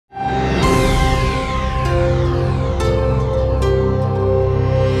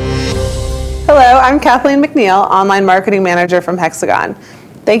I'm Kathleen McNeil, Online Marketing Manager from Hexagon.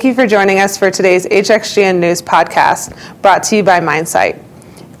 Thank you for joining us for today's HXGN News podcast, brought to you by MindSight.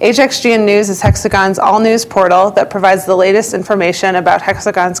 HXGN News is Hexagon's all-news portal that provides the latest information about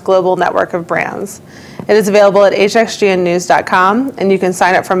Hexagon's global network of brands. It is available at hxgnnews.com, and you can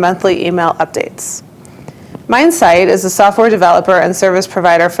sign up for monthly email updates. MindSight is a software developer and service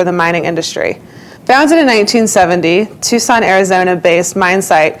provider for the mining industry. Founded in 1970, Tucson, Arizona-based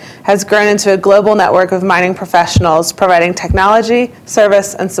MindSight has grown into a global network of mining professionals providing technology,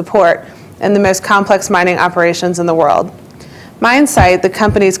 service, and support in the most complex mining operations in the world. MindSight, the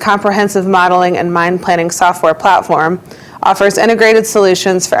company's comprehensive modeling and mine planning software platform, offers integrated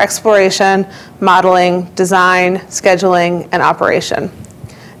solutions for exploration, modeling, design, scheduling, and operation.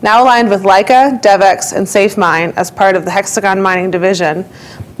 Now aligned with Leica, DevEx, and SafeMine as part of the Hexagon Mining Division,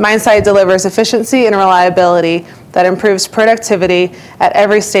 MindSight delivers efficiency and reliability that improves productivity at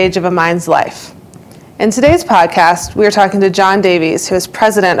every stage of a mine's life. In today's podcast, we are talking to John Davies, who is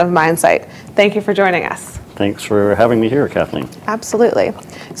president of MindSight. Thank you for joining us. Thanks for having me here, Kathleen. Absolutely.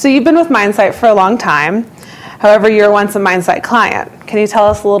 So you've been with MindSight for a long time. However, you were once a MindSight client. Can you tell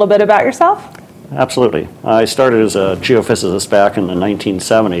us a little bit about yourself? Absolutely. I started as a geophysicist back in the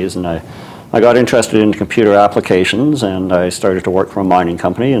 1970s, and I got interested in computer applications, and I started to work for a mining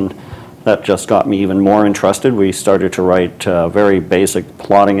company, and that just got me even more interested. We started to write very basic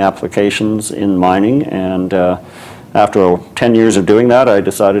plotting applications in mining, and after 10 years of doing that, I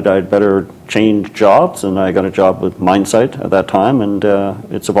decided I'd better change jobs, and I got a job with MindSight at that time, and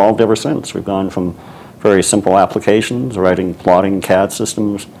it's evolved ever since. We've gone from very simple applications, writing plotting CAD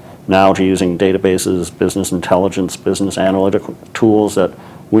systems, now to using databases, business intelligence, business analytical tools that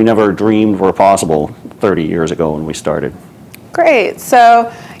we never dreamed were possible 30 years ago when we started. Great.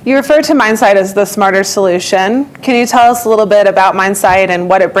 So you refer to MindSight as the smarter solution. Can you tell us a little bit about MindSight and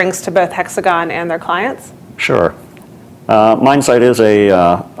what it brings to both Hexagon and their clients? Sure. MindSight is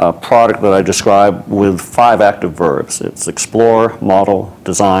a product that I describe with 5 active verbs. It's explore, model,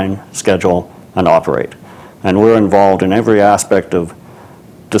 design, schedule, and operate. And we're involved in every aspect of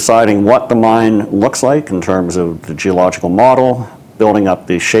deciding what the mine looks like in terms of the geological model, building up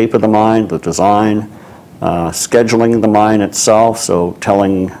the shape of the mine, the design, scheduling the mine itself, so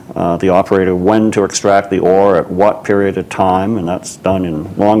telling the operator when to extract the ore at what period of time, and that's done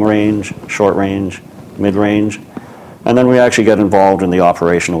in long range, short range, mid range. And then we actually get involved in the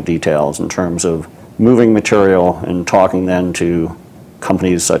operational details in terms of moving material and talking then to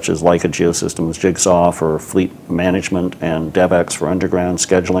companies such as Leica Geosystems, Jigsaw for fleet management, and DevEx for underground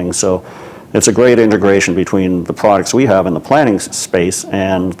scheduling. So it's a great integration between the products we have in the planning space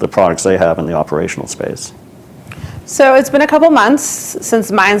and the products they have in the operational space. So it's been a couple months since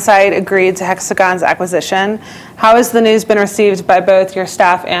MindSight agreed to Hexagon's acquisition. How has the news been received by both your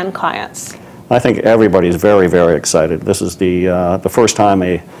staff and clients? I think everybody's very, very excited. This is the first time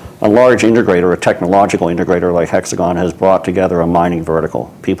a large integrator, a technological integrator like Hexagon, has brought together a mining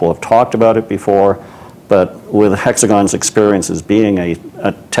vertical. People have talked about it before, but with Hexagon's experience as being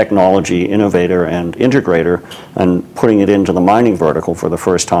a technology innovator and integrator and putting it into the mining vertical for the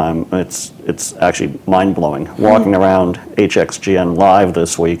first time, it's actually mind-blowing. Walking around HXGN Live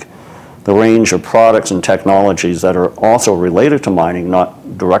this week, the range of products and technologies that are also related to mining,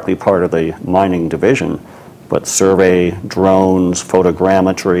 not directly part of the mining division, but survey, drones,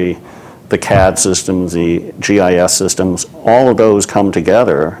 photogrammetry, the CAD systems, the GIS systems, all of those come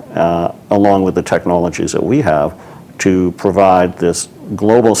together along with the technologies that we have to provide this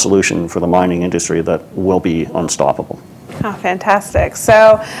global solution for the mining industry that will be unstoppable. Oh, fantastic.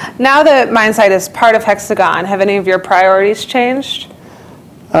 So now that MindSight is part of Hexagon, have any of your priorities changed?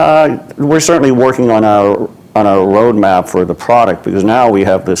 We're certainly working on our roadmap for the product, because now we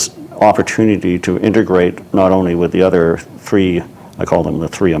have this opportunity to integrate not only with the other 3, I call them the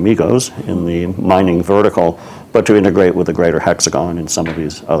 3 amigos in the mining vertical, but to integrate with the greater Hexagon in some of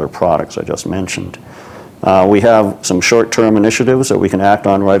these other products I just mentioned. We have some short-term initiatives that we can act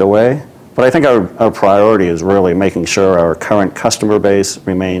on right away, but I think our priority is really making sure our current customer base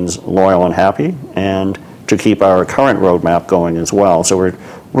remains loyal and happy, and to keep our current roadmap going as well. So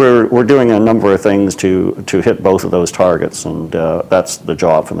we're doing a number of things to hit both of those targets, and that's the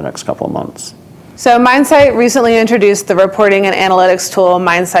job for the next couple of months. So MindSight recently introduced the reporting and analytics tool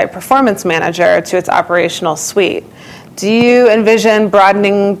MindSight Performance Manager to its operational suite. Do you envision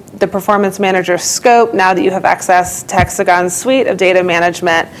broadening the Performance Manager scope now that you have access to Hexagon's suite of data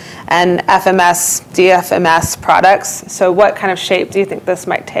management and FMS, DFMS products? So what kind of shape do you think this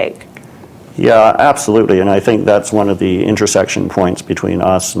might take? Yeah, absolutely, and I think that's one of the intersection points between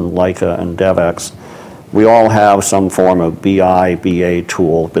us and Leica and DevEx. We all have some form of BI, BA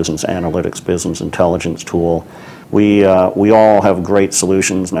tool, business analytics, business intelligence tool. We all have great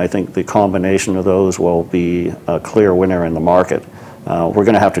solutions, and I think the combination of those will be a clear winner in the market. We're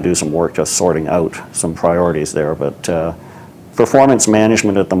going to have to do some work just sorting out some priorities there, but performance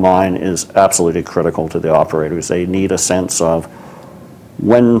management at the mine is absolutely critical to the operators. They need a sense of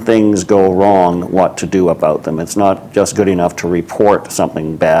when things go wrong, what to do about them. It's not just good enough to report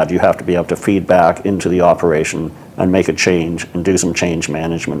something bad. You have to be able to feed back into the operation and make a change and do some change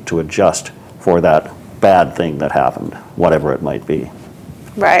management to adjust for that bad thing that happened, whatever it might be.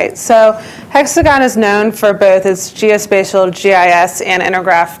 Right. So Hexagon is known for both its geospatial GIS and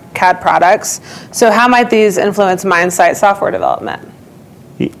Intergraph CAD products. So how might these influence MineSight software development?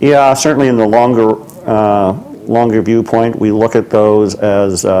 Yeah, certainly in the longer viewpoint, we look at those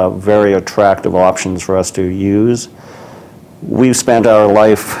as very attractive options for us to use. We've spent our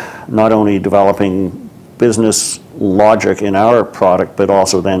life not only developing business logic in our product, but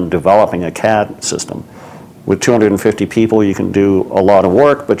also then developing a CAD system. With 250 people, you can do a lot of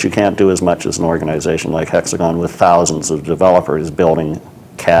work, but you can't do as much as an organization like Hexagon with thousands of developers building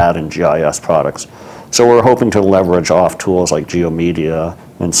CAD and GIS products. So we're hoping to leverage off tools like GeoMedia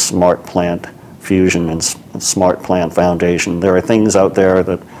and Smart Plant Fusion and Smart Plant Foundation. There are things out there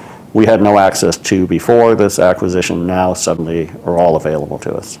that we had no access to before this acquisition, now suddenly are all available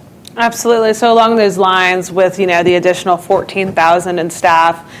to us. Absolutely. So along those lines, with the additional 14,000 in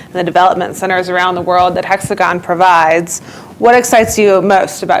staff and the development centers around the world that Hexagon provides, what excites you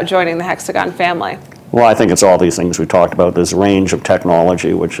most about joining the Hexagon family? Well, I think it's all these things we talked about. This range of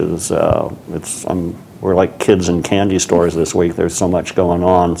technology, which is we're like kids in candy stores this week. There's so much going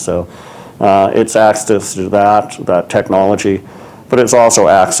on. So it's access to that technology, but it's also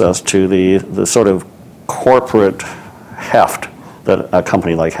access to the sort of corporate heft that a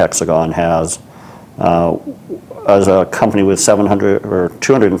company like Hexagon has. As a company with 700 or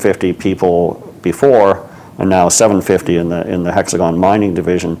 250 people before, and now 750 in the Hexagon mining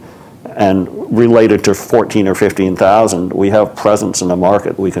division, and related to 14 or 15,000, we have presence in the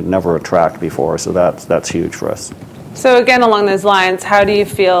market we could never attract before. So that's huge for us. So again, along those lines, how do you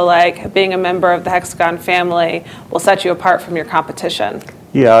feel like being a member of the Hexagon family will set you apart from your competition?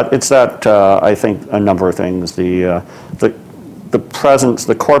 Yeah, it's that I think a number of things. The presence,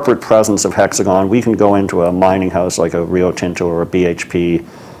 the corporate presence of Hexagon. We can go into a mining house like a Rio Tinto or a BHP,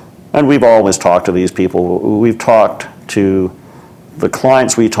 and we've always talked to these people. We've talked to the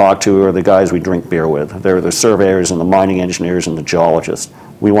clients we talk to are the guys we drink beer with. They're the surveyors and the mining engineers and the geologists.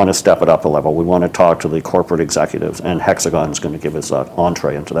 We want to step it up a level. We want to talk to the corporate executives, and Hexagon's going to give us that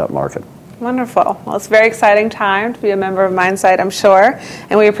entree into that market. Wonderful. Well, it's a very exciting time to be a member of MineSight, I'm sure,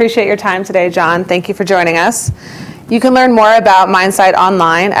 and we appreciate your time today, John. Thank you for joining us. You can learn more about MineSight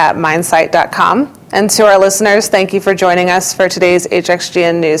online at minesight.com. And to our listeners, thank you for joining us for today's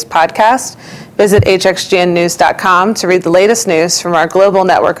HXGN News podcast. Visit hxgnnews.com to read the latest news from our global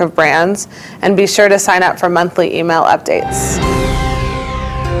network of brands, and be sure to sign up for monthly email updates.